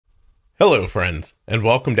Hello, friends, and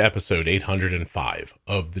welcome to episode 805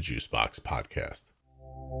 of the Juicebox Podcast.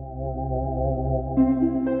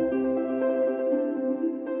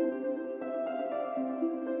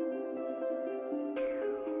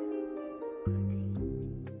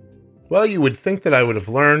 Well, you would think that I would have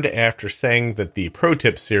learned after saying that the Pro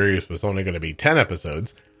Tip series was only going to be 10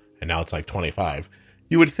 episodes, and now it's like 25.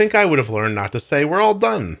 You would think I would have learned not to say we're all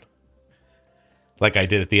done, like I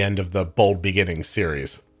did at the end of the Bold Beginnings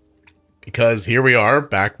series. Because here we are,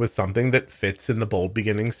 back with something that fits in the Bold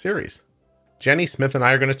Beginnings series. Jenny Smith and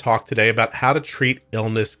I are going to talk today about how to treat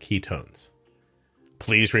illness ketones.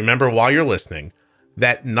 Please remember while you're listening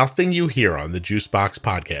that nothing you hear on the Juicebox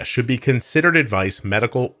Podcast should be considered advice,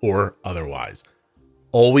 medical or otherwise.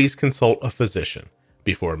 Always consult a physician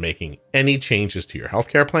before making any changes to your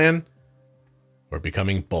healthcare plan or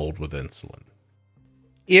becoming bold with insulin.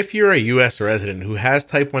 If you're a U.S. resident who has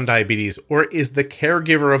type 1 diabetes or is the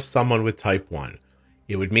caregiver of someone with type 1,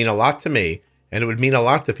 it would mean a lot to me, and it would mean a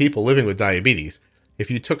lot to people living with diabetes, if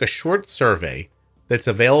you took a short survey that's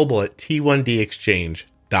available at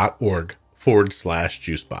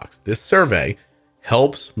t1dexchange.org/juicebox. This survey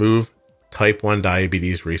helps move type 1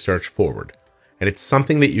 diabetes research forward, and it's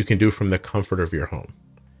something that you can do from the comfort of your home.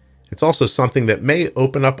 It's also something that may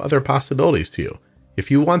open up other possibilities to you if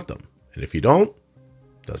you want them, and if you don't,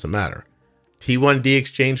 doesn't matter.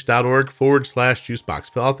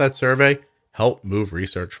 t1dexchange.org/juicebox. Fill out that survey. Help move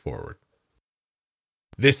research forward.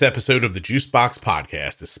 This episode of the Juicebox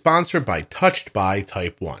Podcast is sponsored by Touched by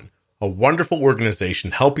Type 1, a wonderful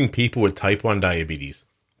organization helping people with type 1 diabetes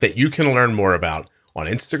that you can learn more about on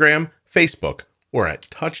Instagram, Facebook, or at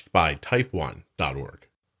touchedbytype1.org.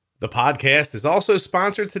 The podcast is also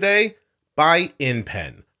sponsored today by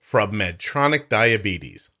InPen from Medtronic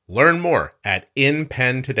Diabetes. Learn more at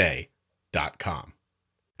InPentoday.com.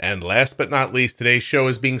 And last but not least, today's show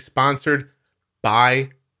is being sponsored by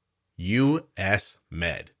US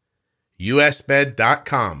Med.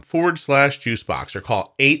 usmed.com/juicebox or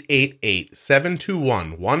call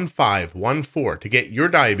 888-721-1514 to get your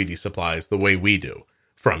diabetes supplies the way we do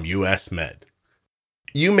from US Med.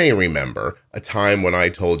 You may remember a time when I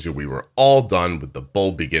told you we were all done with the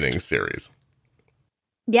Bold Beginnings series.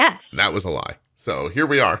 Yes. That was a lie. So here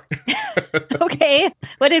we are. Okay.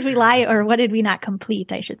 What did we lie or what did we not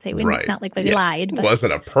complete? I should say. It's not like we lied. But. It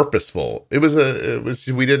wasn't a purposeful. It was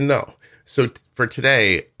we didn't know. So for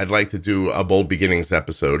today, I'd like to do a Bold Beginnings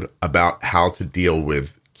episode about how to deal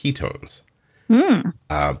with ketones.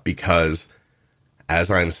 Because as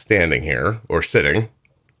I'm standing here or sitting,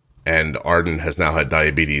 and Arden has now had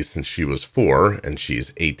diabetes since she was 4 and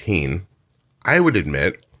she's 18, I would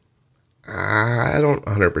admit I don't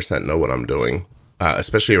 100% know what I'm doing,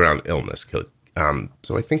 especially around illness.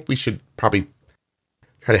 So I think we should probably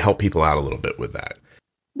try to help people out a little bit with that.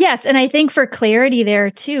 Yes. And I think for clarity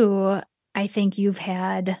there too, I think you've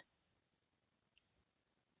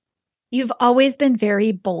always been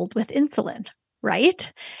very bold with insulin,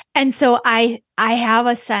 right? And so I have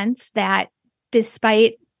a sense that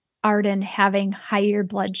despite Arden having higher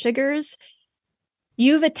blood sugars,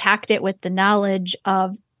 you've attacked it with the knowledge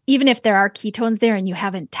of, even if there are ketones there and you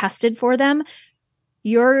haven't tested for them,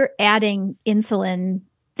 you're adding insulin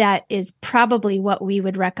that is probably what we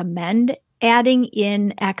would recommend adding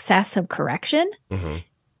in excess of correction.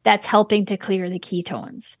 That's helping to clear the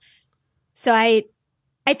ketones. So I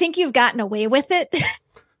think you've gotten away with it,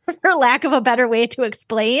 for lack of a better way to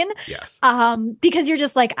explain. Yes. Because you're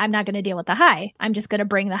just like, I'm not going to deal with the high. I'm just going to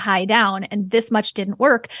bring the high down, and this much didn't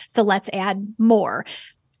work, so let's add more.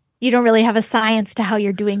 You don't really have a science to how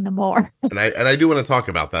you're doing the more. And I do want to talk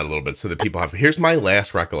about that a little bit so that people have. Here's my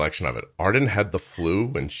last recollection of it. Arden had the flu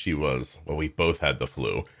when she was, we both had the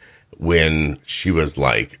flu when she was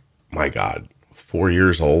like, my God, 4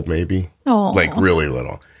 years old, maybe. Oh. Like really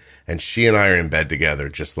little. And she and I are in bed together,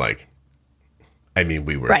 just like,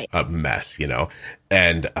 we were a mess, you know?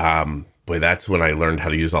 And boy, that's when I learned how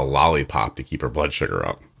to use a lollipop to keep her blood sugar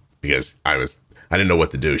up because I didn't know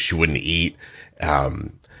what to do. She wouldn't eat.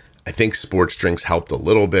 I think sports drinks helped a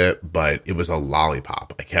little bit, but it was a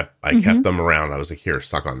lollipop. I kept them around. I was like, here,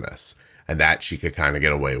 suck on this. And that she could kind of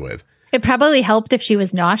get away with. It probably helped if she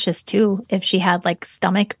was nauseous too, if she had like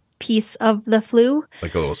stomach piece of the flu.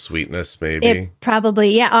 Like a little sweetness, maybe. It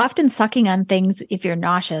probably, often sucking on things if you're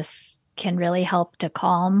nauseous can really help to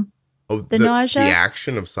calm the nausea. The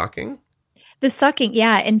action of sucking? The sucking,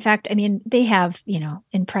 yeah. In fact, they have,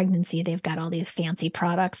 in pregnancy, they've got all these fancy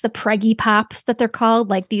products, the Preggy Pops that they're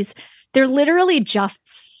called, like these, they're literally just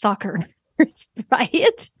suckers,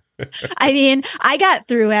 right? I got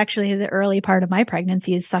through actually the early part of my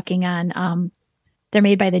pregnancy is sucking on They're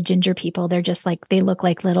made by the ginger people. They're just like, they look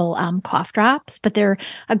like little cough drops, but they're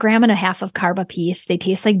 1.5 grams of carb a piece. They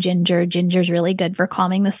taste like ginger. Ginger's really good for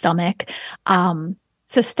calming the stomach.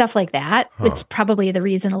 So stuff like that. It's probably the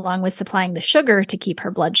reason, along with supplying the sugar to keep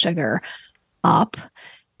her blood sugar up,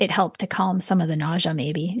 it helped to calm some of the nausea.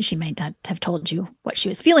 Maybe she might not have told you what she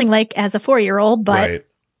was feeling like as a 4-year-old, but right.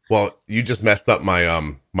 Well, you just messed up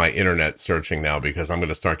my my internet searching now, because I'm going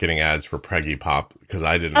to start getting ads for Preggy Pop, because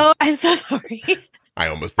I didn't. Oh, I'm so sorry. I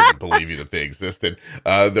almost didn't believe you that they existed.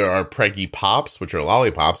 There are Preggy Pops, which are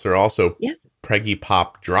lollipops. There are also Preggy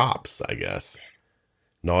Pop drops, I guess.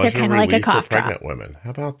 Nausea relief like for pregnant women.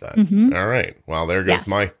 How about that? Mm-hmm. All right. Well, there goes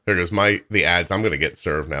the ads I'm going to get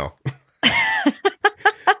served now.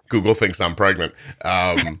 Google thinks I'm pregnant.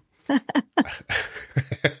 All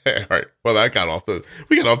right. Well, we got off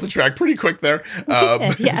the track pretty quick there.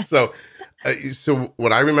 So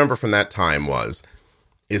what I remember from that time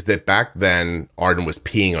is that back then Arden was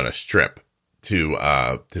peeing on a strip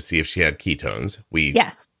to see if she had ketones.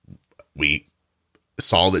 We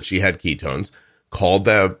saw that she had ketones, called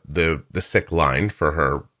the sick line for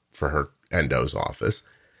her endo's office.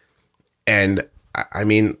 And I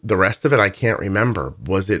mean, the rest of it I can't remember.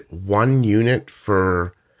 Was it 1 unit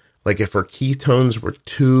for, like, if her ketones were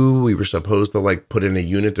 2, we were supposed to like put in a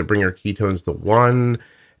unit to bring her ketones to 1?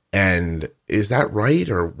 And is that right?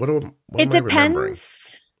 Or what it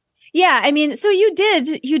depends. Yeah. I mean, so you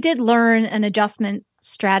did learn an adjustment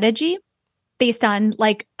strategy based on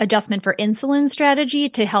like adjustment for insulin strategy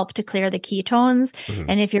to help to clear the ketones. Mm-hmm.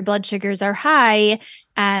 And if your blood sugars are high,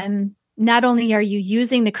 not only are you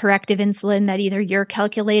using the corrective insulin that either you're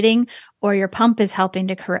calculating or your pump is helping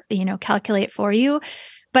to calculate for you,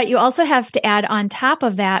 but you also have to add on top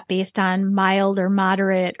of that, based on mild or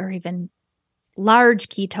moderate or even large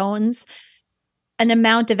ketones, an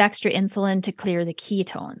amount of extra insulin to clear the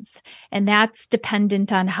ketones. And that's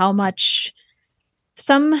dependent on how much.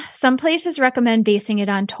 Some places recommend basing it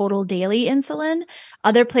on total daily insulin.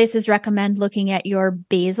 Other places recommend looking at your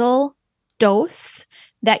basal dose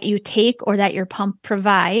that you take or that your pump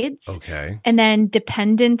provides. Okay. And then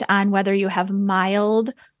dependent on whether you have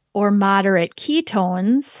mild or moderate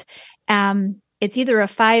ketones, it's either a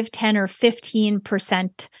 5, 10, or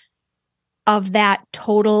 15% of that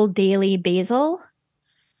total daily basal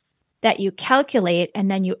that you calculate, and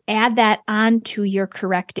then you add that onto your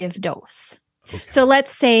corrective dose. Okay. So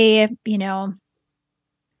let's say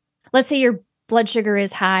your blood sugar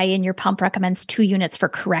is high and your pump recommends 2 units for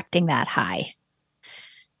correcting that high.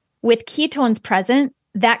 With ketones present,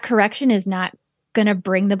 that correction is not going to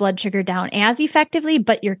bring the blood sugar down as effectively,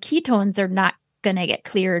 but your ketones are not going to get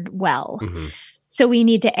cleared well. Mm-hmm. So we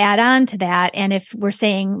need to add on to that. And if we're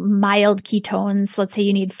saying mild ketones, let's say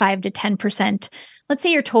you need 5 to 10%. Let's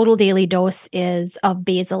say your total daily dose of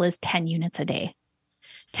basal is 10 units a day.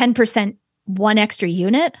 10%, 1 extra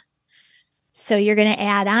unit. So you're going to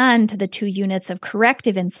add on to the 2 units of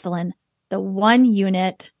corrective insulin, the 1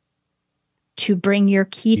 unit to bring your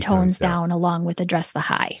ketones down along with address the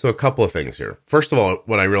high. So a couple of things here. First of all,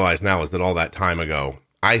 what I realize now is that all that time ago,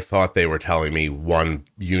 I thought they were telling me 1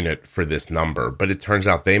 unit for this number, but it turns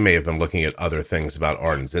out they may have been looking at other things about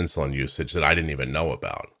Arden's insulin usage that I didn't even know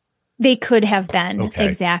about. They could have been. Okay.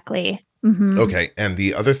 Exactly. Mm-hmm. Okay. And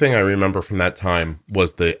the other thing I remember from that time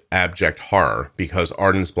was the abject horror, because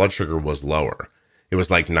Arden's blood sugar was lower. It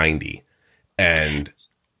was like 90, and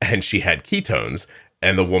she had ketones,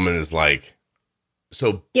 and the woman is like,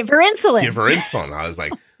 so give her insulin. I was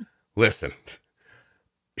like, listen,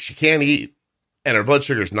 she can't eat, and her blood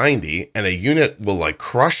sugar is 90, and a unit will like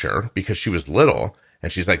crush her because she was little.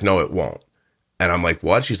 And she's like, no, it won't. And I'm like,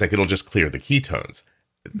 what? She's like, it'll just clear the ketones.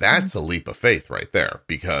 That's a leap of faith right there,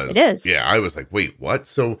 because it is. Yeah, I was like, wait, what?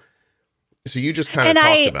 So you just kind of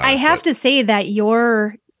talked about it. I have to say that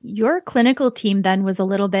your clinical team then was a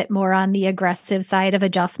little bit more on the aggressive side of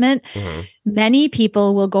adjustment. Mm-hmm. Many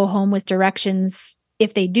people will go home with directions.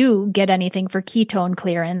 If they do get anything for ketone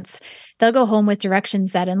clearance, they'll go home with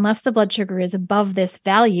directions that unless the blood sugar is above this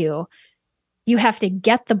value, you have to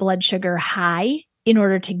get the blood sugar high in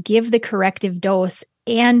order to give the corrective dose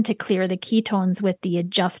and to clear the ketones with the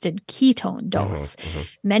adjusted ketone dose. Mm-hmm.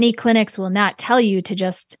 Many clinics will not tell you to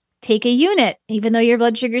just take a unit, even though your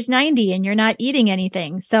blood sugar is 90 and you're not eating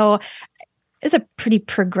anything. So it's a pretty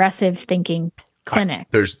progressive thinking clinic.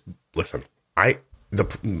 The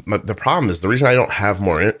problem is, the reason I don't have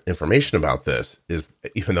more information about this is,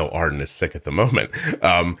 even though Arden is sick at the moment,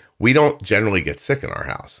 we don't generally get sick in our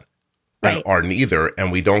house. Right. And Arden either,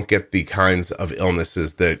 and we don't get the kinds of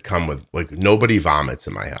illnesses that come with, like, nobody vomits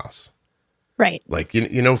in my house. Right. Like,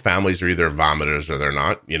 families are either vomiters or they're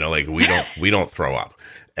not. Like, we don't throw up.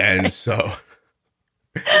 And so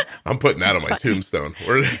I'm putting that on my tombstone.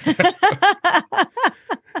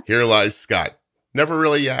 Here lies Scott. Never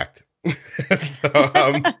really yacked.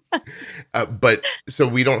 But so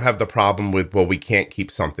we don't have the problem with, well, we can't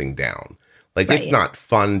keep something down. Like, Right. it's not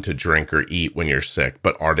fun to drink or eat when you're sick,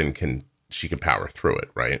 but Arden can power through it,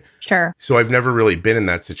 right? Sure. So I've never really been in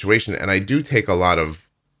that situation. And I do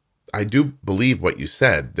believe what you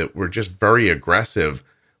said, that we're just very aggressive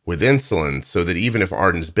with insulin, so that even if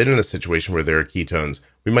Arden's been in a situation where there are ketones,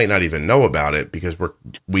 we might not even know about it because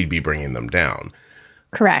we'd be bringing them down.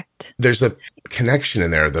 Correct. There's a connection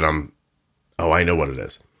in there that I know what it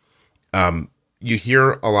is. You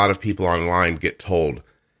hear a lot of people online get told,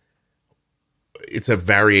 it's a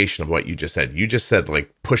variation of what you just said. You just said,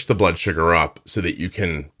 like, push the blood sugar up so that you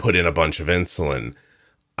can put in a bunch of insulin.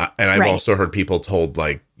 And I've Right. also heard people told,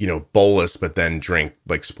 like, bolus, but then drink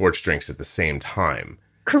like sports drinks at the same time.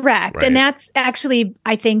 Correct. Right. And that's actually,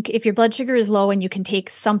 I think, if your blood sugar is low and you can take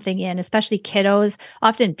something in, especially kiddos,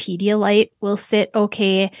 often Pedialyte will sit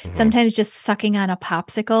okay. Mhm. Sometimes just sucking on a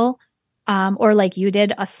popsicle, or like you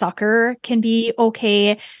did, a sucker can be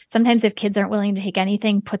okay. Sometimes if kids aren't willing to take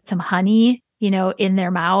anything, put some honey, in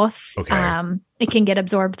their mouth. Okay. It can get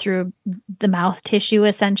absorbed through the mouth tissue,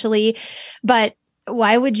 essentially. But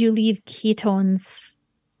why would you leave ketones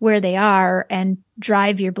where they are and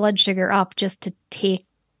drive your blood sugar up just to take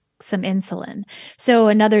some insulin? So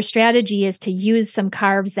another strategy is to use some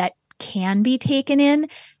carbs that can be taken in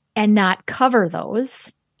and not cover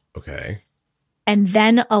those, Okay. and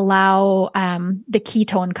then allow the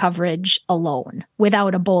ketone coverage alone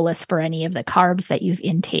without a bolus for any of the carbs that you've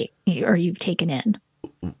taken in.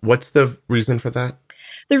 What's the reason for that?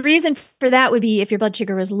 The reason for that would be if your blood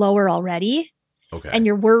sugar was lower already. Okay. And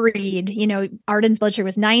you're worried, Arden's blood sugar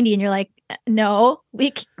was 90 and you're like, no,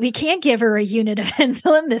 we can't give her a unit of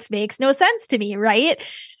insulin. This makes no sense to me, right?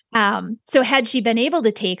 So had she been able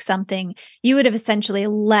to take something, you would have essentially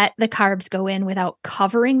let the carbs go in without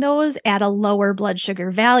covering those at a lower blood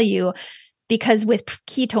sugar value, because with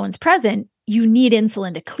ketones present, you need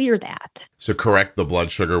insulin to clear that. So correct the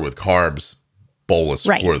blood sugar with carbs, bolus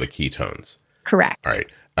Right. for the ketones. Correct. All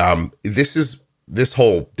right. This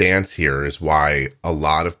whole dance here is why a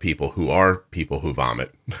lot of people who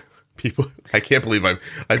vomit, I can't believe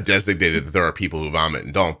I've designated that there are people who vomit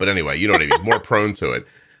and don't, but anyway, you know what I mean, more prone to it.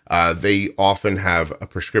 They often have a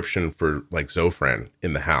prescription for like Zofran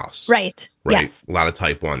in the house. Right. Right. Yes. A lot of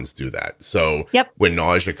type 1s do that. So Yep. when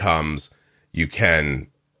nausea comes, you can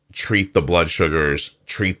treat the blood sugars,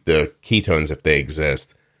 treat the ketones if they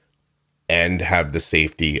exist, and have the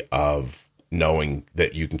safety of knowing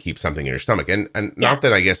that you can keep something in your stomach. And not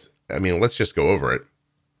that let's just go over it.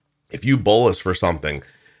 If you bolus for something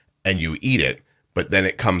and you eat it, but then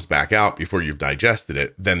it comes back out before you've digested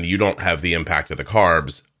it, then you don't have the impact of the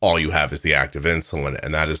carbs. All you have is the active insulin,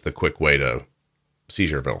 and that is the quick way to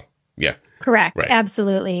Seizureville. Yeah. Correct. Right.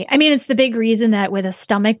 Absolutely. I mean, it's the big reason that with a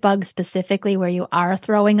stomach bug specifically, where you are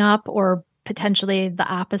throwing up, or potentially the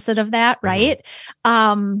opposite of that, right?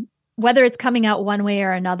 Whether it's coming out one way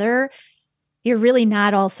or another, you're really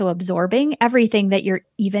not also absorbing everything that you're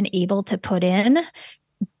even able to put in.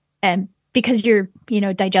 And because your,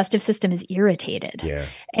 digestive system is irritated. Yeah.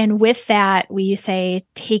 And with that, we say,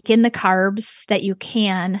 take in the carbs that you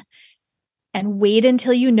can and wait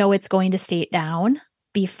until you know it's going to stay down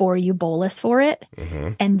before you bolus for it. Mm-hmm.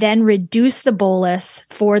 And then reduce the bolus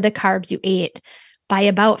for the carbs you ate by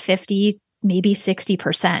about 50, maybe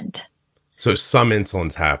 60%. So some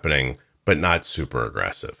insulin's happening, but not super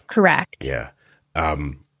aggressive. Correct. Yeah.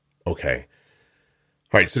 Okay.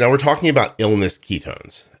 All right. So now we're talking about illness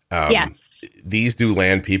ketones. Yes. These do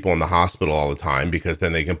land people in the hospital all the time, because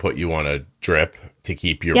then they can put you on a drip to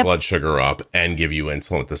keep your blood sugar up and give you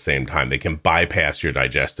insulin at the same time. They can bypass your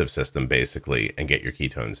digestive system basically and get your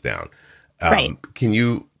ketones down. Right. Can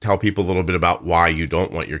you tell people a little bit about why you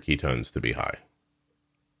don't want your ketones to be high?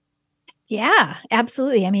 Yeah,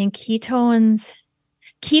 absolutely. I mean, ketones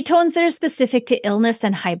that are specific to illness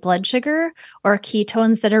and high blood sugar, or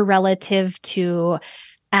ketones that are relative to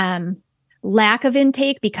lack of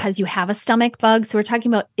intake because you have a stomach bug. So we're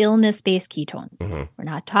talking about illness-based ketones. Mm-hmm. We're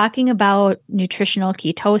not talking about nutritional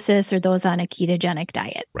ketosis or those on a ketogenic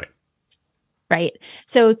diet. Right. Right.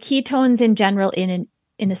 So ketones in general, in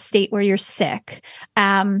a state where you're sick,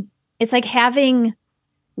 it's like having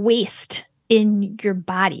waste in your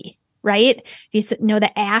body, right? You know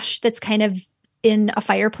the ash that's kind of in a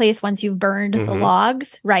fireplace once you've burned the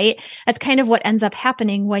logs, right? That's kind of what ends up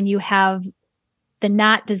happening when you have the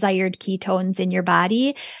not desired ketones in your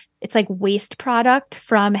body. It's like waste product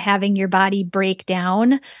from having your body break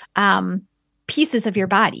down pieces of your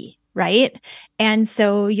body, right? And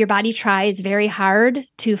so your body tries very hard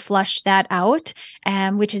to flush that out,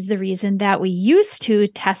 which is the reason that we used to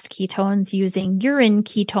test ketones using urine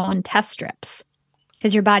ketone test strips,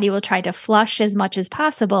 because your body will try to flush as much as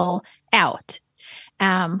possible out.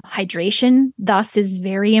 Hydration, thus, is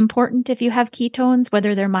very important if you have ketones,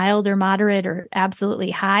 whether they're mild or moderate or absolutely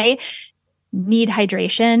high. Need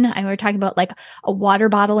hydration. And we're talking about like a water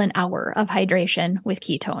bottle an hour of hydration with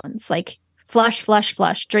ketones, like flush, flush,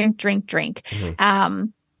 flush, drink, drink, drink. Mm-hmm.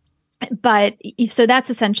 But so that's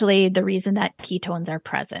essentially the reason that ketones are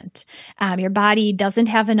present. Your body doesn't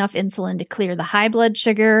have enough insulin to clear the high blood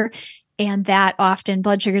sugar. And that often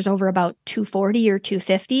blood sugars over about 240 or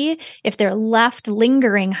 250. If they're left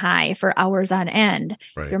lingering high for hours on end,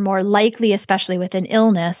 you're more likely, especially with an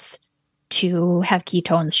illness, to have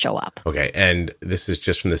ketones show up. Okay, and this is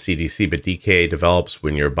just from the CDC, but DKA develops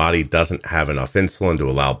when your body doesn't have enough insulin to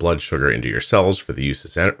allow blood sugar into your cells for the use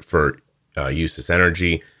as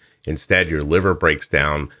energy. Instead, your liver breaks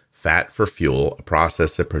down fat for fuel, a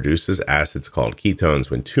process that produces acids called ketones.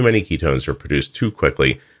 When too many ketones are produced too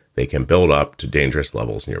quickly, they can build up to dangerous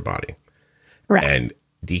levels in your body. Right. And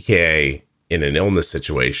DKA in an illness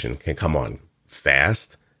situation can come on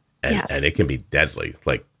fast, and it can be deadly.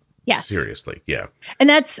 Like, seriously. Yeah. And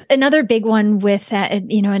that's another big one with that,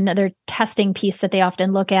 another testing piece that they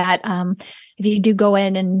often look at. If you do go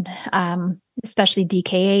in and, especially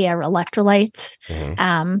DKA or electrolytes.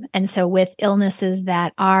 Mm-hmm. And so with illnesses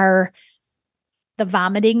that are the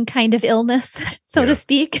vomiting kind of illness, so to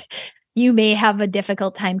speak, you may have a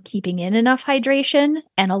difficult time keeping in enough hydration,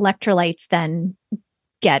 and electrolytes then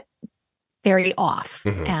get very off,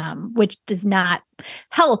 which does not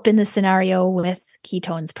help in the scenario with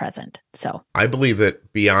ketones present. So I believe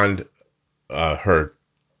that beyond her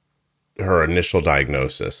initial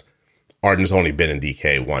diagnosis, Arden's only been in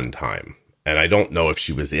DK one time. And I don't know if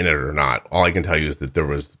she was in it or not. All I can tell you is that there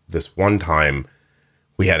was this one time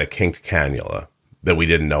we had a kinked cannula that we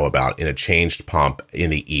didn't know about in a changed pump in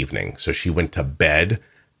the evening. So she went to bed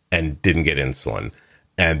and didn't get insulin,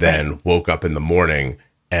 and then woke up in the morning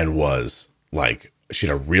and was like, she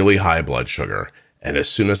had a really high blood sugar. And as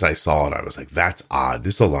soon as I saw it, I was like, that's odd.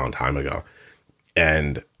 This is a long time ago.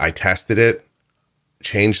 And I tested it,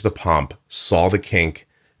 changed the pump, saw the kink,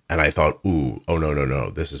 and I thought, oh,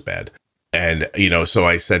 no, this is bad. And, so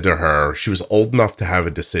I said to her, she was old enough to have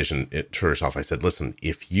a decision to herself. I said, listen,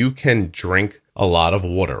 if you can drink a lot of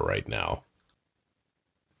water right now,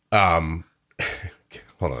 hold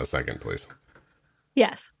on a second, please.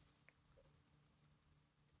 Yes.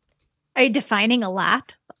 Are you defining a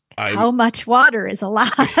lot? How much water is a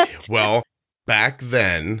lot? Well, back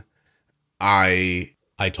then, I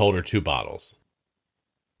told her 2 bottles.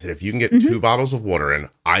 I said, if you can get 2 bottles of water in,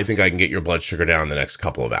 I think I can get your blood sugar down in the next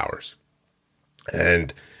couple of hours.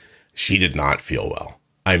 And she did not feel well.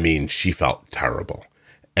 I mean, she felt terrible.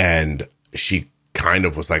 And she kind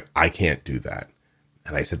of was like, I can't do that.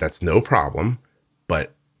 And I said, that's no problem.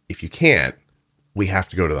 But if you can't, we have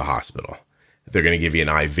to go to the hospital. They're going to give you an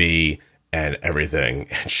IV and everything.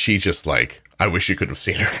 And she just like, I wish you could have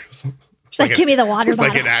seen her. She's like, give me the water bottle.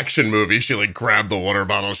 It's like an action movie. She like grabbed the water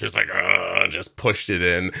bottle. She's like, just pushed it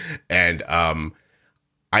in. And I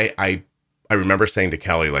remember saying to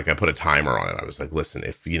Kelly, like, I put a timer on it. I was like, listen,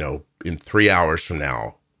 if, in 3 hours from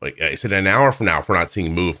now, like I said, an hour from now, if we're not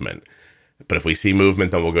seeing movement, but if we see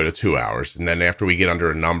movement, then we'll go to 2 hours. And then after we get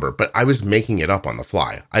under a number, but I was making it up on the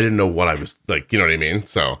fly. I didn't know what I was like, you know what I mean?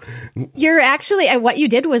 So you're actually, what you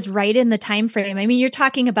did was right in the time frame. I mean, you're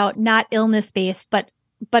talking about not illness based, but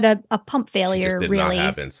a pump failure. She just did really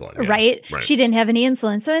not have insulin. Right? She didn't have any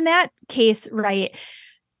insulin. So in that case,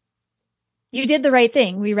 you did the right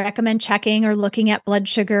thing. We recommend checking or looking at blood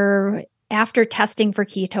sugar after testing for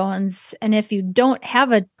ketones. And if you don't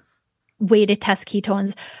have a way to test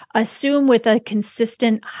ketones, assume with a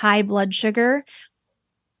consistent high blood sugar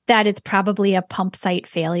that it's probably a pump site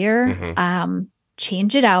failure.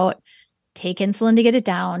 Change it out, take insulin to get it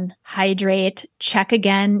down, hydrate, check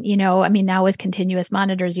again. Now with continuous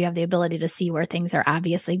monitors, you have the ability to see where things are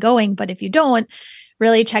obviously going. But if you don't,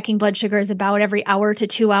 really checking blood sugars about every hour to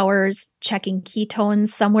 2 hours, checking ketones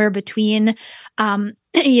somewhere between,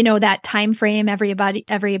 that time frame, every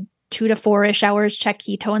 2 to 4-ish hours, check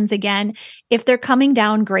ketones again. If they're coming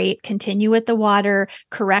down, great. Continue with the water,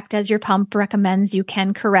 correct as your pump recommends you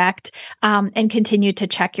can correct, and continue to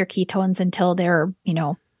check your ketones until they're,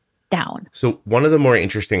 down. So one of the more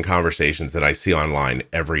interesting conversations that I see online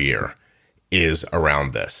every year is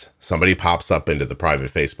around this. Somebody pops up into the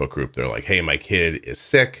private Facebook group. They're like, hey, my kid is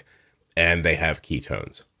sick and they have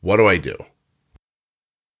ketones. What do I do?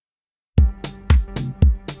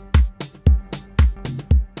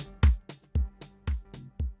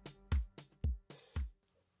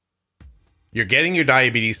 You're getting your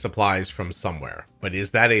diabetes supplies from somewhere, but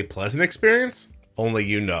is that a pleasant experience? Only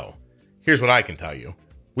you know. Here's what I can tell you.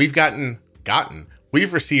 We've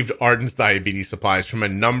received Arden's diabetes supplies from a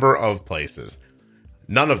number of places.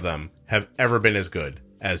 None of them have ever been as good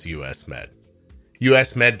as US Med.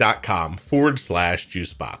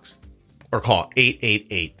 usmed.com/juicebox or call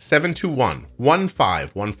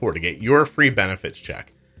 888-721-1514 to get your free benefits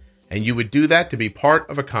check. And you would do that to be part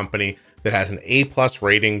of a company that has an A+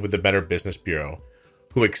 rating with the Better Business Bureau,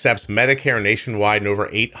 who accepts Medicare nationwide and over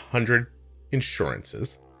 800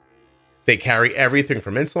 insurances. They carry everything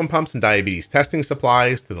from insulin pumps and diabetes testing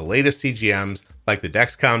supplies to the latest CGMs like the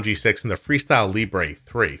Dexcom G6 and the Freestyle Libre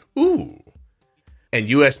 3. Ooh. And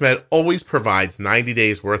US Med always provides 90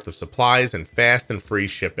 days worth of supplies and fast and free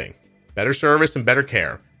shipping. Better service and better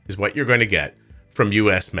care is what you're going to get from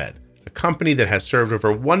US Med, a company that has served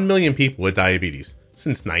over 1 million people with diabetes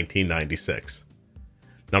since 1996.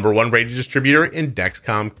 Number 1 rated distributor in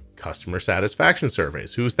Dexcom customer satisfaction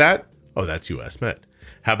surveys. Who's that? Oh, that's US Med.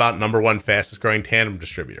 How about number 1 fastest growing tandem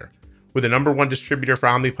distributor? We're the number 1 distributor for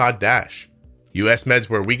Omnipod DASH. US Med's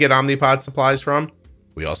where we get Omnipod supplies from.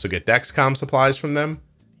 We also get Dexcom supplies from them.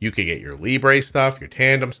 You can get your Libre stuff, your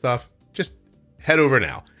tandem stuff. Just head over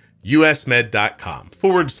now.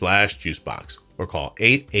 usmed.com/juicebox or call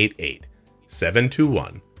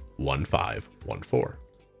 888-721-1514.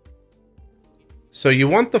 So you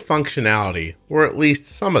want the functionality, or at least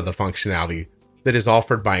some of the functionality, that is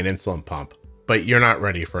offered by an insulin pump, but you're not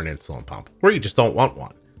ready for an insulin pump, or you just don't want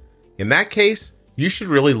one. In that case, you should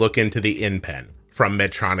really look into the InPen from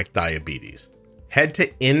Medtronic Diabetes. Head to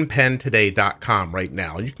InPentoday.com right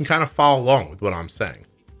now, and you can kind of follow along with what I'm saying.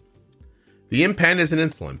 The InPen is an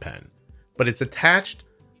insulin pen, but it's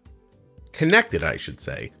connected, I should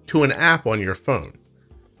say, to an app on your phone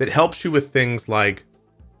that helps you with things like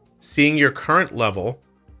seeing your current level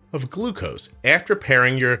of glucose after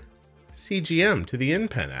pairing your CGM to the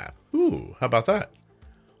InPen app. Ooh, how about that?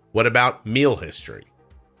 What about meal history,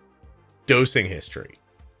 dosing history,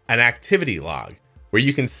 an activity log where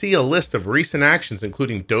you can see a list of recent actions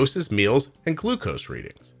including doses, meals, and glucose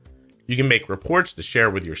readings. You can make reports to share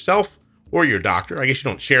with yourself or your doctor. I guess you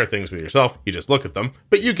don't share things with yourself, you just look at them,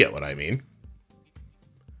 but you get what I mean.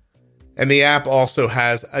 And the app also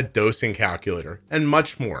has a dosing calculator and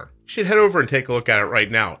much more. You should head over and take a look at it right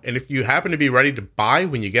now. And if you happen to be ready to buy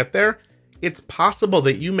when you get there, it's possible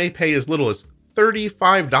that you may pay as little as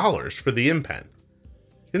 $35 for the InPen.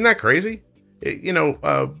 Isn't that crazy?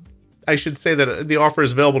 I should say that the offer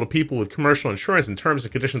is available to people with commercial insurance and terms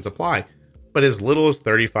and conditions apply, but as little as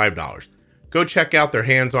 $35. Go check out their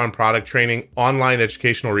hands-on product training, online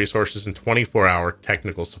educational resources, and 24-hour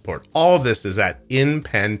technical support. All of this is at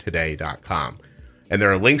InPentoday.com. And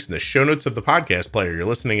there are links in the show notes of the podcast player you're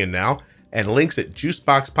listening in now, and links at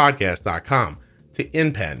juiceboxpodcast.com to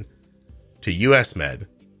InPen, to US Med,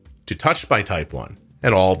 to Touched by Type 1,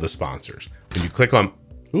 and all of the sponsors. When you click on...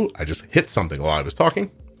 Ooh, I just hit something while I was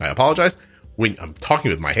talking. I apologize. When I'm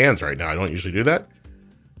talking with my hands right now, I don't usually do that.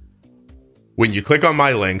 When you click on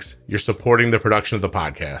my links, you're supporting the production of the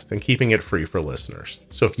podcast and keeping it free for listeners.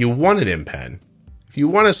 So if you want an InPen, if you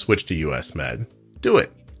want to switch to US Med, do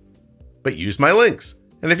it. But use my links.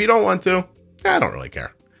 And if you don't want to, I don't really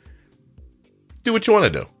care. Do what you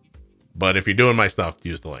want to do. But if you're doing my stuff,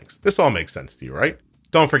 use the links. This all makes sense to you, right?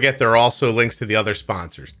 Don't forget there are also links to the other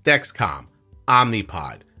sponsors. Dexcom,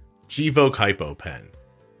 Omnipod, Gvoke HypoPen,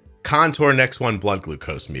 Contour Next One blood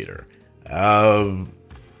glucose meter. Wow,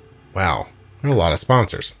 there are a lot of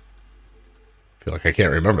sponsors. I feel like I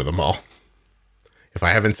can't remember them all. If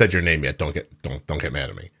I haven't said your name yet, don't get mad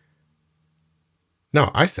at me.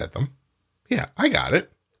 No, I said them. Yeah, I got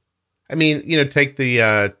it. I mean, take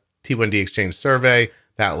the T1D Exchange survey.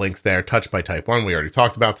 That link's there. Touched by Type 1, we already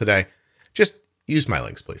talked about today. Just use my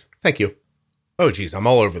links, please. Thank you. Oh, geez, I'm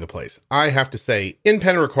all over the place. I have to say,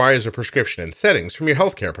 InPen requires a prescription and settings from your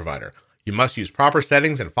healthcare provider. You must use proper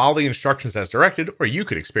settings and follow the instructions as directed, or you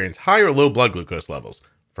could experience high or low blood glucose levels.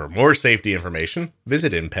 For more safety information,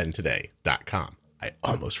 visit InPentoday.com. I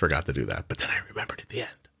almost forgot to do that, but then I remembered at the end.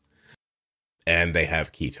 And they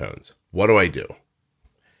have ketones. What do I do?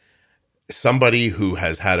 Somebody who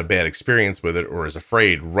has had a bad experience with it or is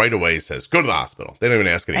afraid right away says, go to the hospital. They don't even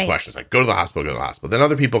ask any questions. Like, go to the hospital, go to the hospital. Then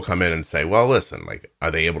other people come in and say, well, listen, like, are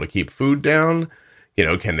they able to keep food down?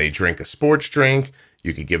 Can they drink a sports drink?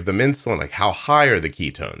 You could give them insulin. Like, how high are the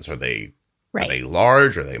ketones? Are they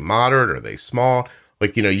large? Are they moderate? Are they small?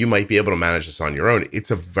 Like, you might be able to manage this on your own.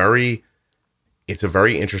 It's a very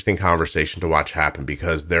interesting conversation to watch happen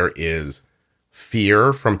because there is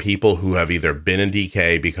fear from people who have either been in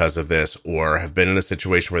DK because of this or have been in a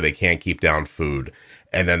situation where they can't keep down food.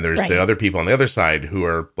 And then there's Right. the other people on the other side who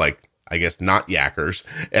are like, I guess, not yackers.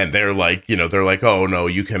 And they're like, they're like, oh, no,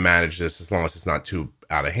 you can manage this as long as it's not too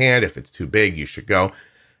out of hand. If it's too big, you should go.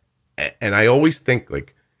 And I always think,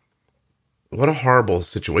 like, what a horrible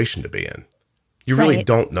situation to be in. You really Right.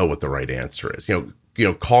 don't know what the right answer is.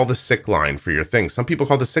 Call the sick line for your thing. Some people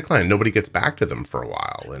call the sick line and nobody gets back to them for a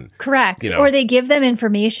while. And Correct. Or they give them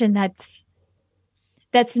information that's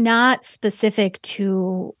not specific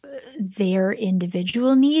to their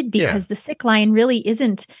individual need, because the sick line really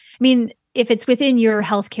isn't. I mean, if it's within your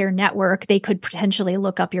healthcare network, they could potentially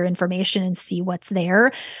look up your information and see what's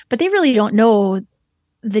there, but they really don't know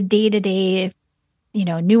the day-to-day,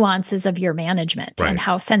 nuances of your management and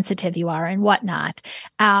how sensitive you are and whatnot.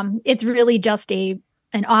 It's really just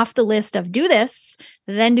an off the list of do this,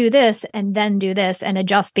 then do this, and then do this, and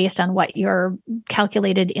adjust based on what your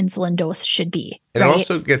calculated insulin dose should be. And it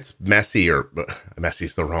also gets messy, or messy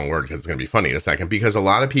is the wrong word because it's going to be funny in a second, because a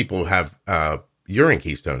lot of people have urine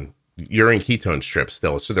ketone strips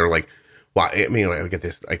still. So they're like, well, I mean, I get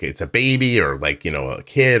this, like it's a baby or like, a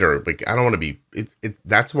kid, or like, I don't want to be,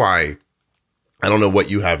 that's why I don't know what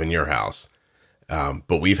you have in your house.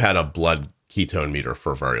 But we've had a blood ketone meter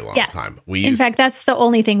for a very long time. In fact, that's the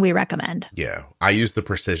only thing we recommend. Yeah. I use the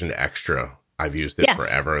Precision Extra. I've used it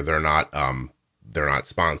forever. They're not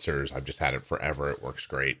sponsors. I've just had it forever. It works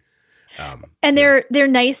great. And they're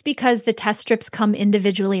nice because the test strips come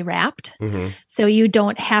individually wrapped. Mm-hmm. So you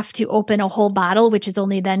don't have to open a whole bottle, which is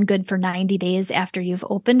only then good for 90 days after you've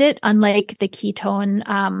opened it. Unlike the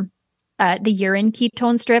ketone, the urine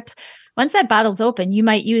ketone strips, once that bottle's open, you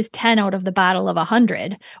might use 10 out of the bottle of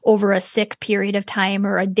 100 over a sick period of time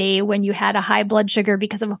or a day when you had a high blood sugar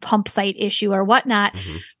because of a pump site issue or whatnot.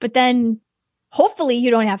 Mm-hmm. But then hopefully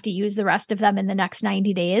you don't have to use the rest of them in the next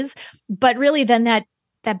 90 days. But really then that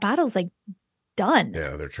bottle's like done.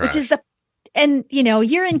 Yeah, they're trash. Which is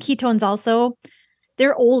urine ketones also,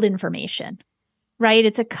 they're old information, right?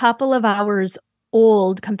 It's a couple of hours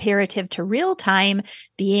old comparative to real time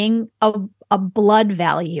being a blood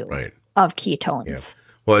value of ketones. Yeah.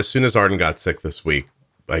 Well, as soon as Arden got sick this week,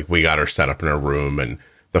 like we got her set up in her room, and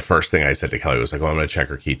the first thing I said to Kelly was like, well, I'm going to check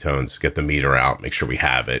her ketones, get the meter out, make sure we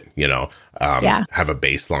have it, have a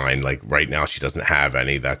baseline. Like right now she doesn't have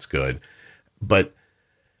any. That's good. But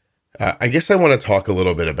I guess I want to talk a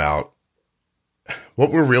little bit about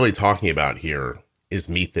what we're really talking about here is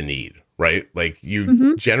meet the need, right? Like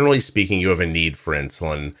generally speaking, you have a need for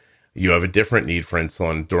insulin. You have a different need for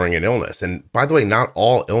insulin during an illness. And by the way, not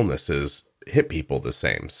all illnesses hit people the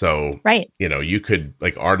same. So, you could,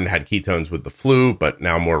 like Arden had ketones with the flu, but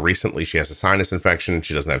now more recently she has a sinus infection.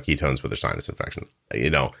 She doesn't have ketones with her sinus infection.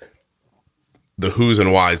 The who's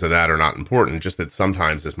and whys of that are not important, just that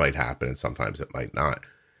sometimes this might happen and sometimes it might not.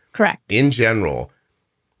 Correct. In general,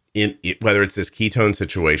 whether it's this ketone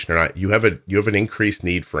situation or not, you have an increased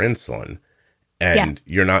need for insulin and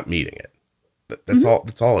you're not meeting it. That's all.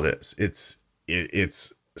 That's all it is.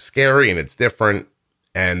 It's scary and it's different.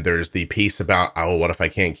 And there's the piece about, oh, what if I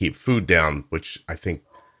can't keep food down, which I think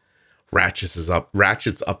ratchets up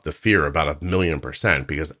the fear about 1,000,000%,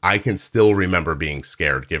 because I can still remember being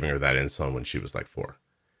scared giving her that insulin when she was like 4.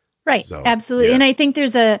 Right. So, absolutely. Yeah. And I think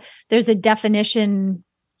there's a definition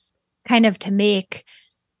kind of to make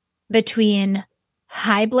between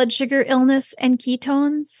high blood sugar illness and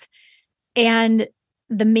ketones. And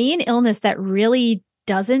the main illness that really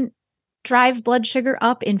doesn't drive blood sugar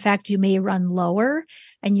up, in fact, you may run lower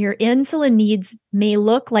and your insulin needs may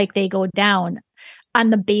look like they go down on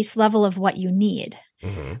the base level of what you need.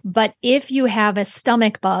 Mm-hmm. But if you have a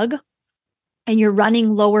stomach bug and you're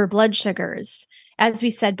running lower blood sugars, as we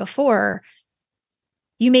said before,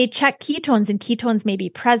 you may check ketones and ketones may be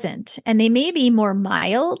present and they may be more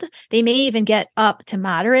mild. They may even get up to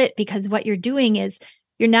moderate, because what you're doing is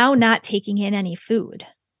you're now not taking in any food,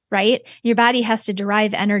 right? Your body has to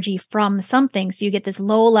derive energy from something. So you get this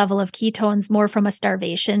low level of ketones more from a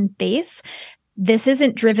starvation base. This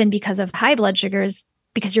isn't driven because of high blood sugars,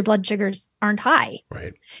 because your blood sugars aren't high.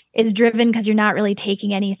 Right. It's driven because you're not really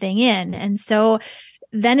taking anything in. And so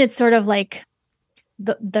then it's sort of like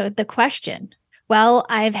the question, well,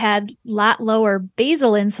 I've had a lot lower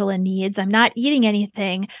basal insulin needs. I'm not eating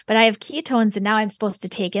anything, but I have ketones and now I'm supposed to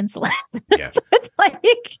take insulin. Yeah. So it's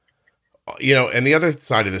like, and the other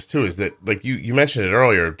side of this too is that, like you mentioned it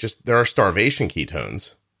earlier, just there are starvation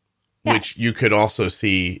ketones, which you could also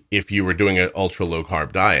see if you were doing an ultra low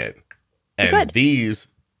carb diet. And these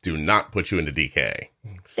do not put you into DKA.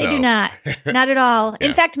 So. They do not at all. Yeah.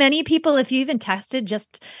 In fact, many people, if you even tested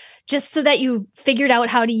just so that you figured out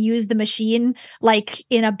how to use the machine, like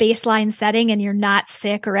in a baseline setting and you're not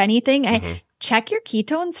sick or anything, check your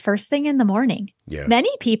ketones first thing in the morning. Yeah. Many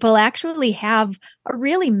people actually have a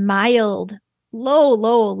really mild,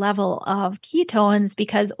 low level of ketones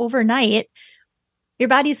because overnight, your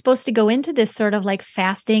body's supposed to go into this sort of like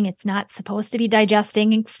fasting. It's not supposed to be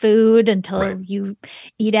digesting food until you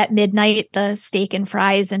eat at midnight the steak and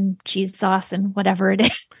fries and cheese sauce and whatever it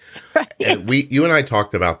is. Right? And you and I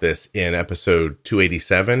talked about this in episode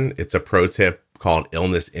 287. It's a pro tip called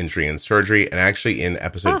Illness, Injury, and Surgery. And actually in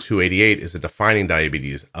episode 288 is a Defining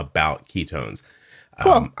Diabetes about ketones.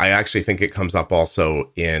 Cool. I actually think it comes up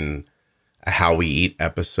also in a How We Eat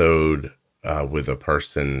episode with a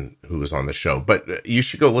person who was on the show. But you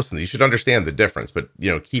should go listen. You should understand the difference. But,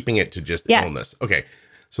 keeping it to just illness. Okay.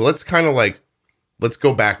 So let's let's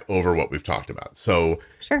go back over what we've talked about. So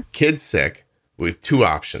kids sick, we have two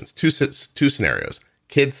options, two scenarios.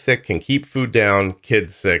 Kids sick can keep food down.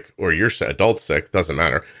 Kids sick, or you're adult sick, doesn't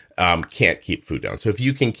matter, can't keep food down. So if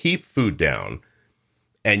you can keep food down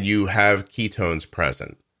and you have ketones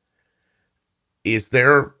present, is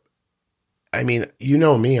there, I mean, you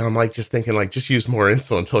know me, I'm like just thinking like, just use more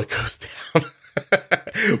insulin until it goes down.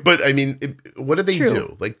 But I mean, what do they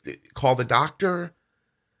do? Like call the doctor?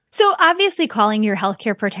 So obviously calling your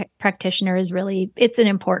healthcare practitioner is it's an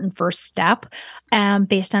important first step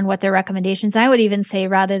based on what their recommendations. I would even say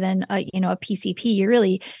rather than a PCP, you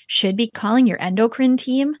really should be calling your endocrine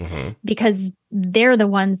team because they're the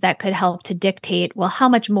ones that could help to dictate, well, how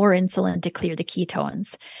much more insulin to clear the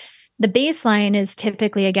ketones. The baseline is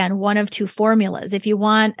typically, again, one of two formulas. If you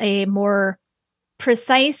want a more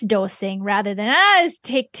precise dosing rather than just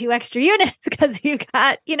take 2 extra units because you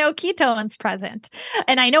got, ketones present.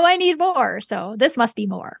 And I know I need more. So this must be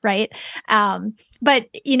more, right? But,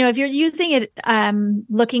 if you're using it,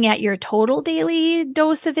 looking at your total daily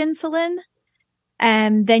dose of insulin,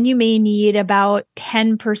 then you may need about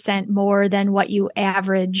 10% more than what you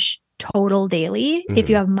average total daily if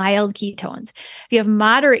you have mild ketones. If you have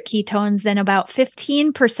moderate ketones, then about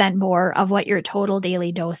 15% more of what your total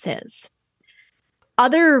daily dose is.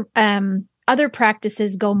 Other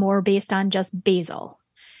practices go more based on just basal.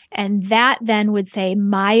 And that then would say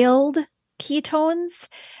mild ketones.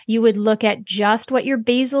 You would look at just what your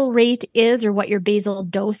basal rate is or what your basal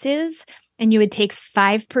dose is. And you would take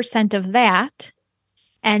 5% of that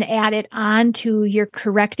and add it on to your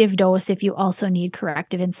corrective dose if you also need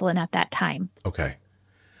corrective insulin at that time. Okay.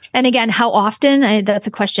 And again, how often? That's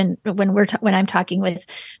a question when I'm talking with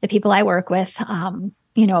the people I work with,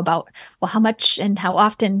 about, well, how much and how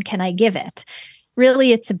often can I give it?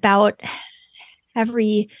 Really, it's about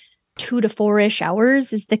every 2 to 4-ish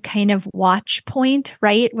hours is the kind of watch point,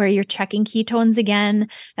 right? Where you're checking ketones again,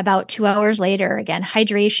 about 2 hours later, again,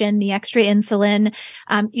 hydration, the extra insulin.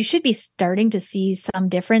 You should be starting to see some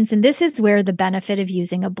difference. And this is where the benefit of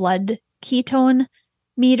using a blood ketone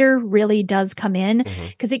meter really does come in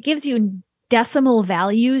because it gives you decimal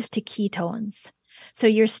values to ketones. So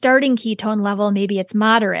your starting ketone level, maybe it's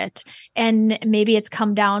moderate and maybe it's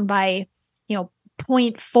come down by,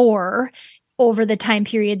 0.4 over the time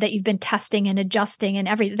period that you've been testing and adjusting and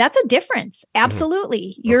everything. That's a difference.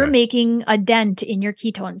 Absolutely. You're making a dent in your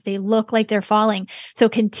ketones. They look like they're falling. So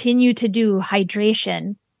continue to do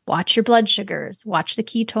hydration, watch your blood sugars, watch the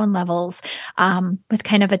ketone levels with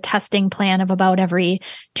kind of a testing plan of about every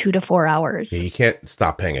 2 to 4 hours. Yeah, you can't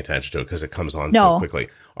stop paying attention to it because it comes on so quickly.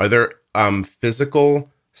 Are there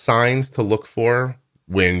physical signs to look for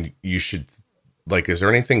when you should, is there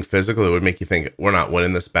anything physical that would make you think we're not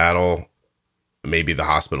winning this battle? Maybe the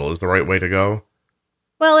hospital is the right way to go?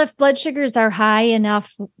 Well, if blood sugars are high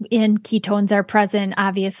enough and ketones are present,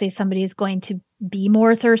 obviously somebody is going to be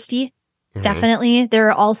more thirsty. Definitely. There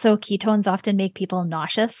are also ketones often make people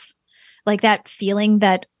nauseous. Like that feeling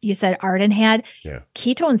that you said Arden had. Yeah.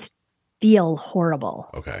 Ketones feel horrible.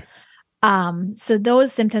 Okay. So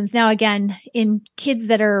those symptoms now, again, in kids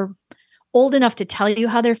that are old enough to tell you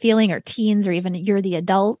how they're feeling or teens, or even you're the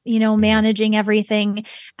adult, managing everything.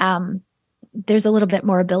 There's a little bit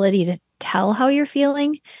more ability to tell how you're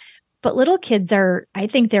feeling, but little kids I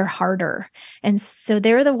think they're harder. And so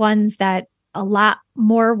they're the ones that a lot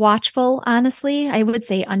more watchful, honestly, I would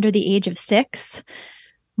say under the age of 6,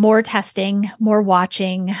 more testing, more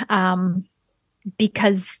watching,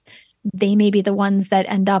 because they may be the ones that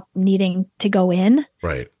end up needing to go in.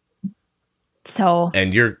 Right. So,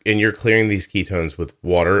 and you're clearing these ketones with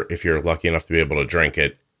water if you're lucky enough to be able to drink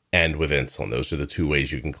it, and with insulin. Those are the 2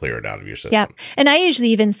 ways you can clear it out of your system. Yeah. And I usually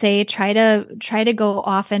even say try to go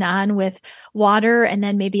off and on with water and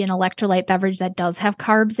then maybe an electrolyte beverage that does have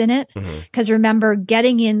carbs in it. Because remember,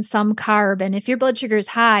 getting in some carb, and if your blood sugar is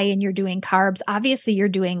high and you're doing carbs, obviously you're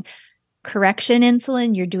doing correction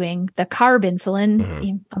insulin, you're doing the carb insulin,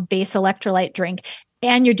 Mm-hmm. a base electrolyte drink,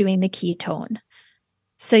 and you're doing the ketone.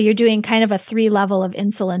 So you're doing kind of a 3 level of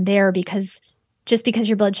insulin there, because just because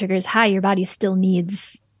your blood sugar is high, your body still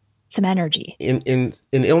needs some energy. In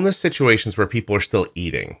illness situations where people are still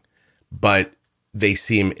eating, but they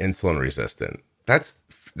seem insulin resistant,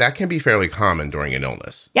 that can be fairly common during an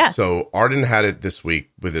illness. Yes. So Arden had it this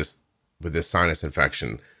week with this sinus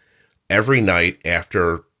infection. Every night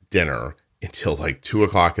after dinner until like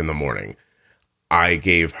 2:00 in the morning, I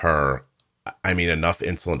gave her, enough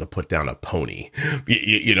insulin to put down a pony,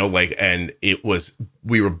 and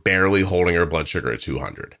we were barely holding her blood sugar at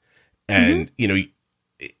 200. And,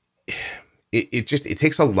 it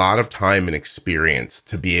takes a lot of time and experience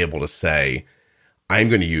to be able to say, I'm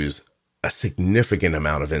going to use a significant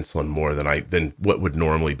amount of insulin more than what would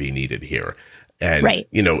normally be needed here. And, right.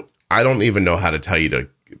 I don't even know how to tell you to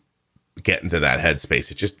get into that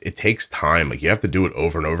headspace. It takes time. Like, you have to do it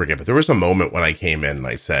over and over again. But there was a moment when I came in and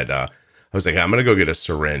I said, I was like, I'm going to go get a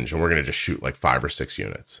syringe and we're going to just shoot like 5 or 6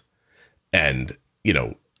 units. And,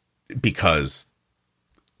 because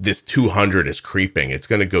this 200 is creeping, it's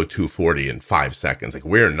going to go 240 in 5 seconds. Like,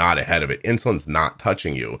 we're not ahead of it. Insulin's not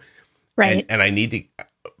touching you. Right. And I need to,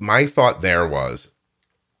 my thought there was,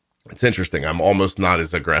 it's interesting. I'm almost not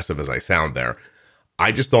as aggressive as I sound there.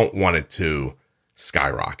 I just don't want it to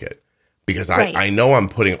skyrocket, because I know I'm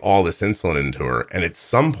putting all this insulin into her, and at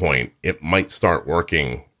some point it might start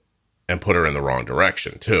working and put her in the wrong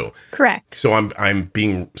direction too. Correct. So I'm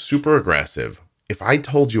being super aggressive. If I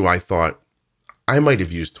told you I thought I might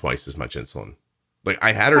have used twice as much insulin, like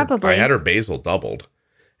I had her basal doubled.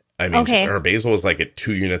 Okay. Her basal was like at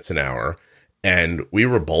 2 units an hour, and we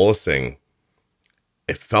were bolusing.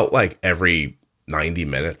 It felt like every 90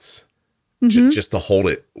 minutes. Just to hold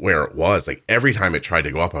it where it was. Like, every time it tried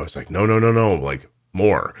to go up, I was like, no, like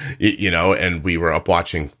more, and we were up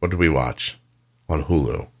watching, what did we watch on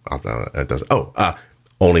Hulu? It does.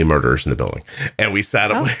 Only Murders in the Building. And we sat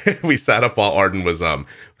up, we sat up while Arden was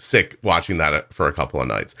sick, watching that for a couple of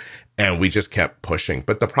nights, and we just kept pushing.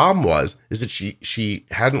 But the problem is that she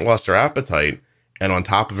hadn't lost her appetite, and on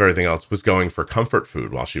top of everything else was going for comfort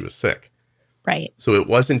food while she was sick. Right. So it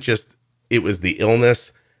wasn't just, it was the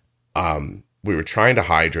illness. We were trying to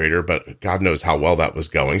hydrate her, but God knows how well that was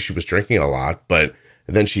going. She was drinking a lot, but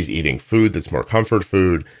then she's eating food that's more comfort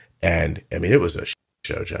food. And it was a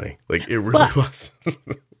show, Jenny. Like, it really was.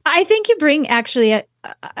 I think you bring actually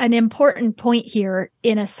an important point here,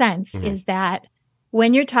 in a sense, is that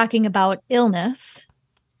when you're talking about illness,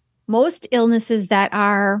 most illnesses that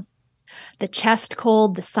are the chest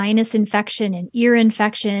cold, the sinus infection, an ear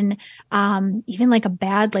infection, even like a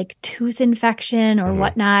bad like tooth infection or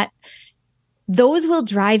whatnot, those will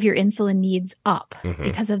drive your insulin needs up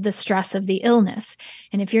because of the stress of the illness.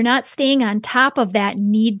 And if you're not staying on top of that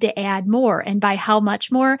need to add more, and by how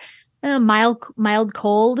much more, mild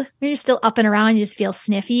cold, you're still up and around, you just feel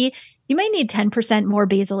sniffy, you may need 10% more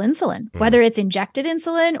basal insulin, whether it's injected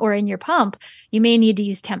insulin or in your pump. You may need to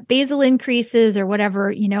use temp basal increases or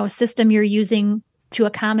whatever, system you're using to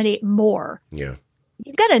accommodate more. Yeah.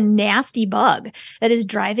 You've got a nasty bug that is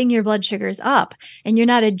driving your blood sugars up, and you're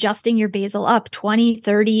not adjusting your basal up 20,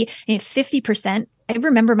 30, 50%. I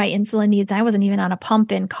remember my insulin needs. I wasn't even on a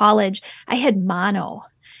pump in college. I had mono,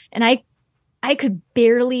 and I could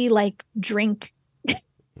barely like drink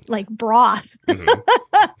like broth.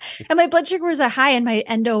 And my blood sugar was high, and my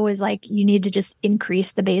endo was like, you need to just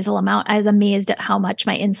increase the basal amount. I was amazed at how much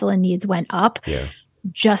my insulin needs went up. Yeah.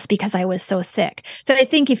 Just because I was so sick. So I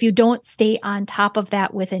think if you don't stay on top of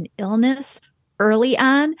that with an illness early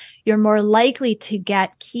on, you're more likely to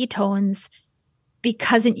get ketones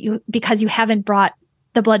because you haven't brought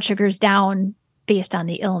the blood sugars down based on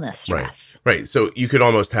the illness stress. Right. So you could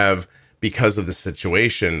almost have, because of the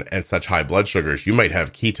situation and such high blood sugars, you might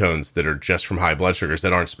have ketones that are just from high blood sugars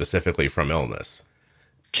that aren't specifically from illness.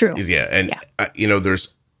 True. Yeah. And, there's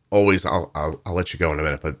always, I'll let you go in a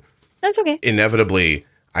minute, but that's okay. Inevitably,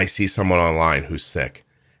 I see someone online who's sick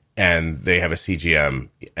and they have a CGM,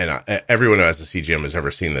 and everyone who has a CGM who's ever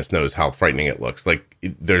seen this knows how frightening it looks. Like,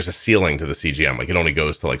 there's a ceiling to the CGM. Like, it only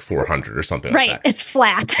goes to like 400 or something like that. Right. It's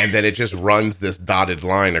flat. And then it just runs this dotted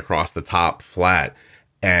line across the top flat.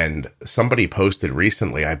 And somebody posted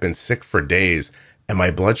recently, I've been sick for days and my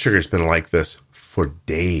blood sugar's been like this for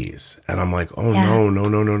days. And I'm like, oh, no.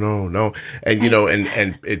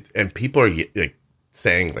 And, and people are like,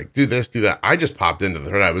 saying like, do this, do that. I just popped into the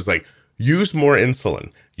thread. I was like, use more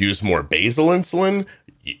insulin, use more basal insulin,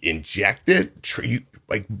 inject it,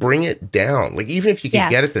 bring it down. Like, even if you could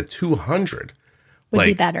get it to 200, would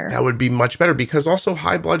be better. That would be much better, because also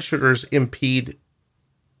high blood sugars impede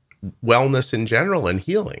wellness in general and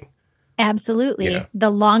healing. Absolutely. Yeah. The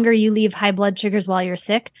longer you leave high blood sugars while you're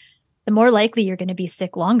sick, the more likely you're going to be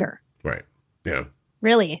sick longer. Right. Yeah.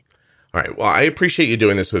 Really. All right. Well, I appreciate you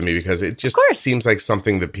doing this with me because it just seems like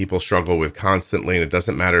something that people struggle with constantly. And it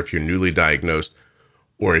doesn't matter if you're newly diagnosed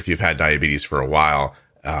or if you've had diabetes for a while.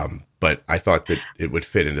 But I thought that it would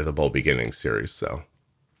fit into the Bold Beginnings series. So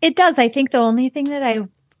it does. I think the only thing that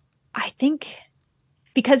I think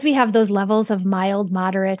because we have those levels of mild,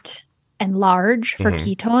 moderate, and large for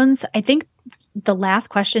ketones, I think the last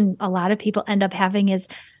question a lot of people end up having is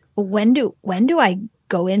when do I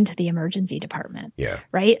go into the emergency department? Yeah.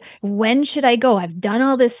 Right? When should I go? I've done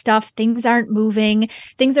all this stuff. Things aren't moving.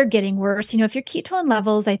 Things are getting worse. If your ketone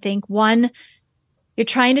levels, I think one, you're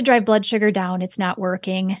trying to drive blood sugar down. It's not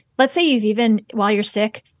working. Let's say you've even, while you're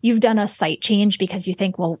sick, you've done a site change because you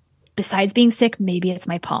think, well, besides being sick, maybe it's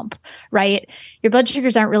my pump, right? Your blood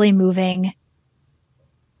sugars aren't really moving.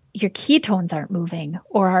 Your ketones aren't moving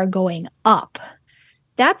or are going up.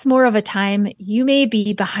 That's more of a time you may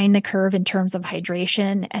be behind the curve in terms of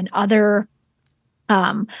hydration and other,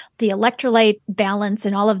 the electrolyte balance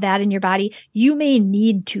and all of that in your body. You may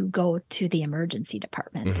need to go to the emergency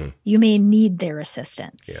department. You may need their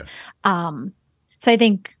assistance. Yeah. So I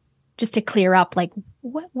think just to clear up, like,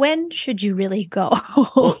 when should you really go?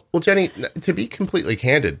 Well, Jenny, to be completely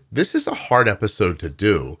candid, this is a hard episode to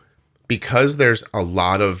do because there's a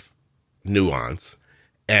lot of nuance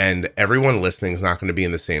and everyone listening is not going to be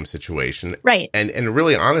in the same situation. Right. And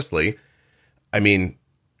really, honestly, I mean,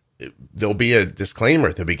 there'll be a disclaimer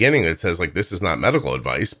at the beginning that says, like, this is not medical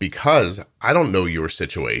advice because I don't know your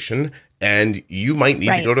situation and you might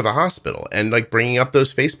need to go to the hospital. And like bringing up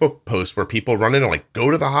those Facebook posts where people run in and like,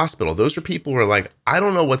 go to the hospital. Those are people who are like, I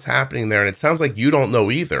don't know what's happening there. And it sounds like you don't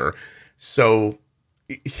know either. So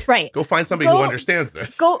go find somebody who understands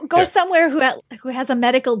this. Go somewhere who has a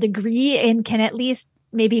medical degree and can at least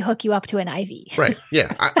maybe hook you up to an IV. Right.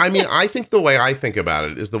 Yeah. I mean, I think the way I think about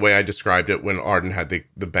it is the way I described it when Arden had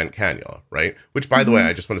the bent cannula, right? Which, by the way,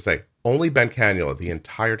 I just want to say, only bent cannula the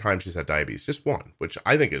entire time she's had diabetes. Just one, which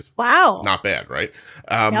I think is not bad, right?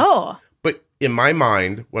 No. But in my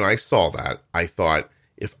mind, when I saw that, I thought,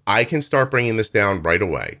 if I can start bringing this down right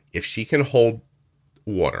away, if she can hold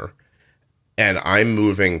water and I'm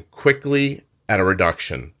moving quickly at a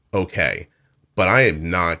reduction, okay. But I am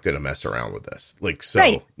not going to mess around with this. Like,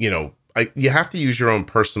 so, you have to use your own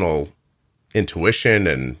personal intuition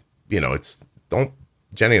and,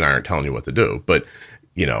 Jenny and I aren't telling you what to do, but,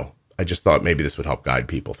 I just thought maybe this would help guide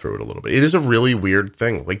people through it a little bit. It is a really weird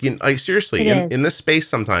thing. Like, seriously, in this space,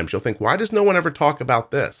 sometimes you'll think, why does no one ever talk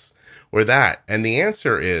about this or that? And the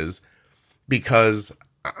answer is because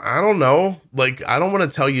I don't know, like, I don't want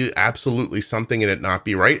to tell you absolutely something and it not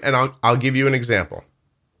be right. And I'll give you an example.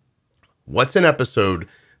 What's an episode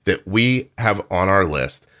that we have on our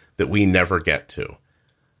list that we never get to?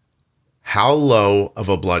 How low of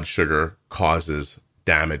a blood sugar causes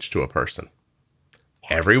damage to a person?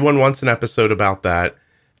 Everyone wants an episode about that.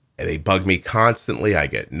 And they bug me constantly. I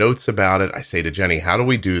get notes about it. I say to Jenny, how do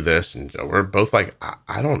we do this? And we're both like,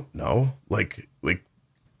 I don't know. Like,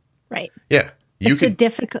 right. Yeah.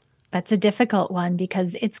 That's a difficult one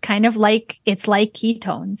because it's kind of like, it's like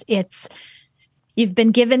ketones. You've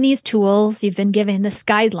been given these tools, you've been given this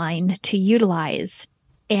guideline to utilize,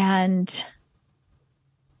 and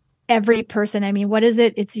every person, I mean, what is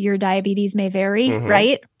it? It's your diabetes may vary,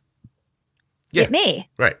 right? Yeah. It may.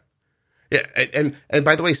 Right. Yeah. And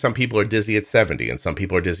by the way, some people are dizzy at 70 and some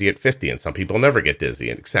people are dizzy at 50 and some people never get dizzy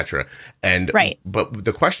and et cetera. And, but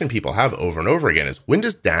the question people have over and over again is, when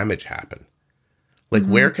does damage happen? Like,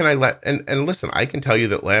 where can I and listen, I can tell you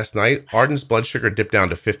that last night, Arden's blood sugar dipped down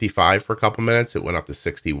to 55 for a couple minutes. It went up to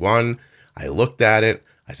 61. I looked at it.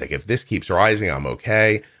 I was like, if this keeps rising, I'm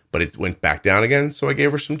okay. But it went back down again. So I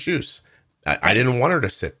gave her some juice. I didn't want her to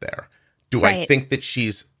sit there. Do I think that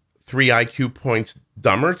she's 3 IQ points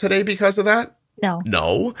dumber today because of that?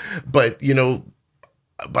 No. But,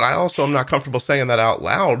 but I also am not comfortable saying that out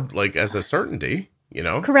loud, like as a certainty,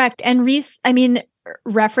 Correct. And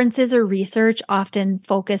references or research often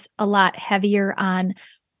focus a lot heavier on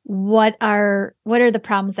what are the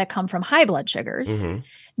problems that come from high blood sugars.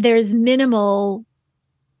 There is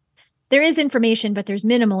information, but there's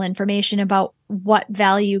minimal information about what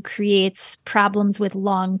value creates problems with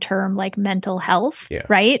long-term, like mental health,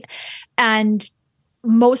 right? And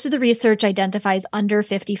most of the research identifies under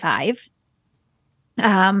 55.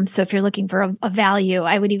 So if you're looking for a value,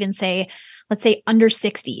 I would even say, let's say under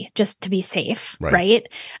 60, just to be safe, right?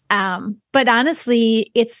 But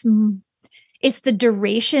honestly, it's the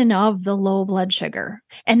duration of the low blood sugar.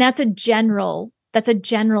 And that's a general That's a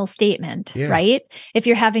general statement, right? If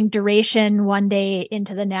you're having duration one day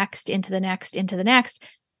into the next, into the next, into the next,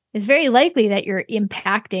 it's very likely that you're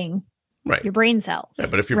impacting your brain cells. Yeah,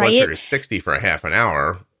 but if your blood sugar is 60 for a half an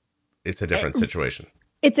hour, it's a different situation.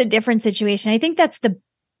 It's a different situation. I think that's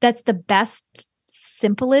the best,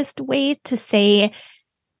 simplest way to say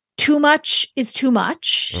too much is too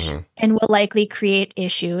much and will likely create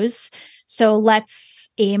issues. So let's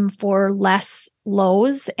aim for less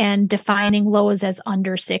lows, and defining lows as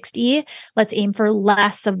under 60. Let's aim for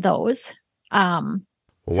less of those. One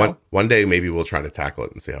day maybe we'll try to tackle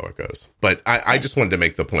it and see how it goes. But I just wanted to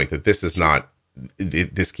make the point that this is not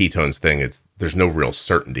this ketones thing. There's no real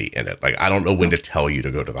certainty in it. Like, I don't know when to tell you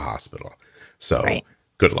to go to the hospital. So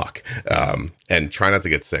good luck. And try not to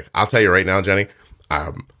get sick. I'll tell you right now, Jenny,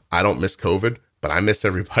 I don't miss COVID, but I miss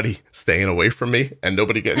everybody staying away from me and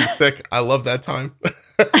nobody getting sick. I love that time.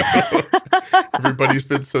 Everybody's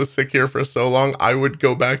been so sick here for so long. I would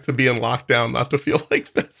go back to being locked down not to feel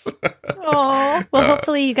like this. Oh, well,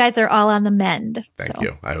 hopefully you guys are all on the mend. Thank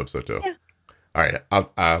you. I hope so too. Yeah. All right.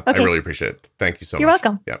 I really appreciate it. Thank you so much. You're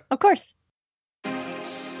welcome. Yeah. Of course.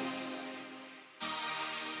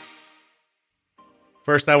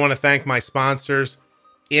 First, I want to thank my sponsors,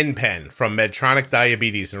 InPen from Medtronic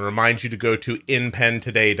Diabetes, and remind you to go to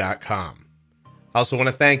InPenToday.com. I also want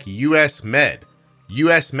to thank US Med,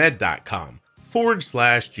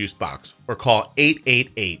 usmed.com/juicebox, or call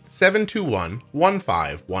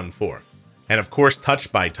 888-721-1514. And of course,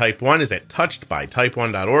 Touched by Type 1 is at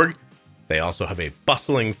touchedbytype1.org. They also have a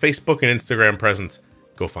bustling Facebook and Instagram presence.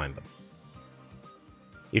 Go find them.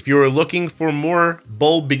 If you are looking for more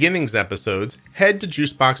Bold Beginnings episodes, head to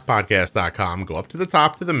juiceboxpodcast.com, go up to the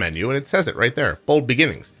top to the menu, and it says it right there, Bold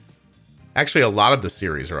Beginnings. Actually, a lot of the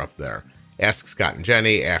series are up there. Ask Scott and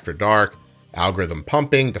Jenny, After Dark, Algorithm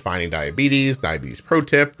Pumping, Defining Diabetes, Diabetes Pro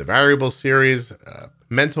Tip, the Variable series,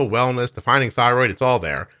 Mental Wellness, Defining Thyroid, it's all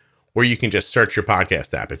there. Or you can just search your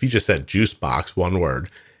podcast app. If you just said Juicebox, one word,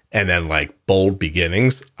 and then like Bold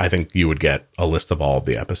Beginnings, I think you would get a list of all of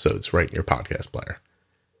the episodes right in your podcast player.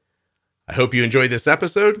 I hope you enjoyed this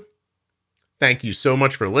episode. Thank you so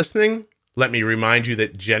much for listening. Let me remind you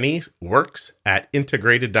that Jenny works at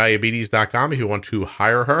integrateddiabetes.com. If you want to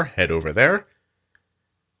hire her, head over there.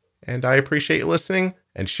 And I appreciate you listening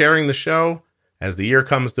and sharing the show. As the year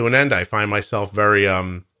comes to an end, I find myself very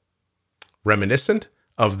reminiscent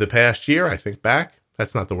of the past year. I think back.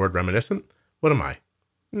 That's not the word reminiscent. What am I?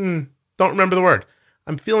 Don't remember the word.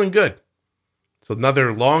 I'm feeling good. It's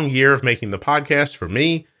another long year of making the podcast for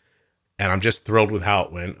me. And I'm just thrilled with how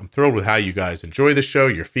it went. I'm thrilled with how you guys enjoy the show,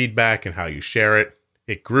 your feedback, and how you share it.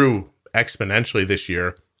 It grew exponentially this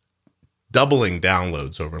year, doubling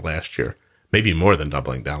downloads over last year. Maybe more than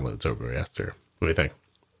doubling downloads over last year. What do you think?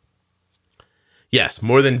 Yes,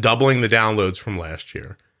 more than doubling the downloads from last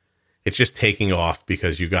year. It's just taking off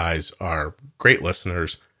because you guys are great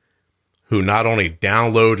listeners who not only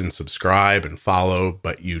download and subscribe and follow,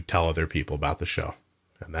 but you tell other people about the show.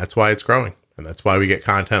 And that's why it's growing. And that's why we get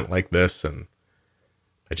content like this, and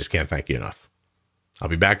I just can't thank you enough. I'll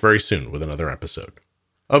be back very soon with another episode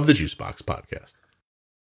of the Juicebox Podcast.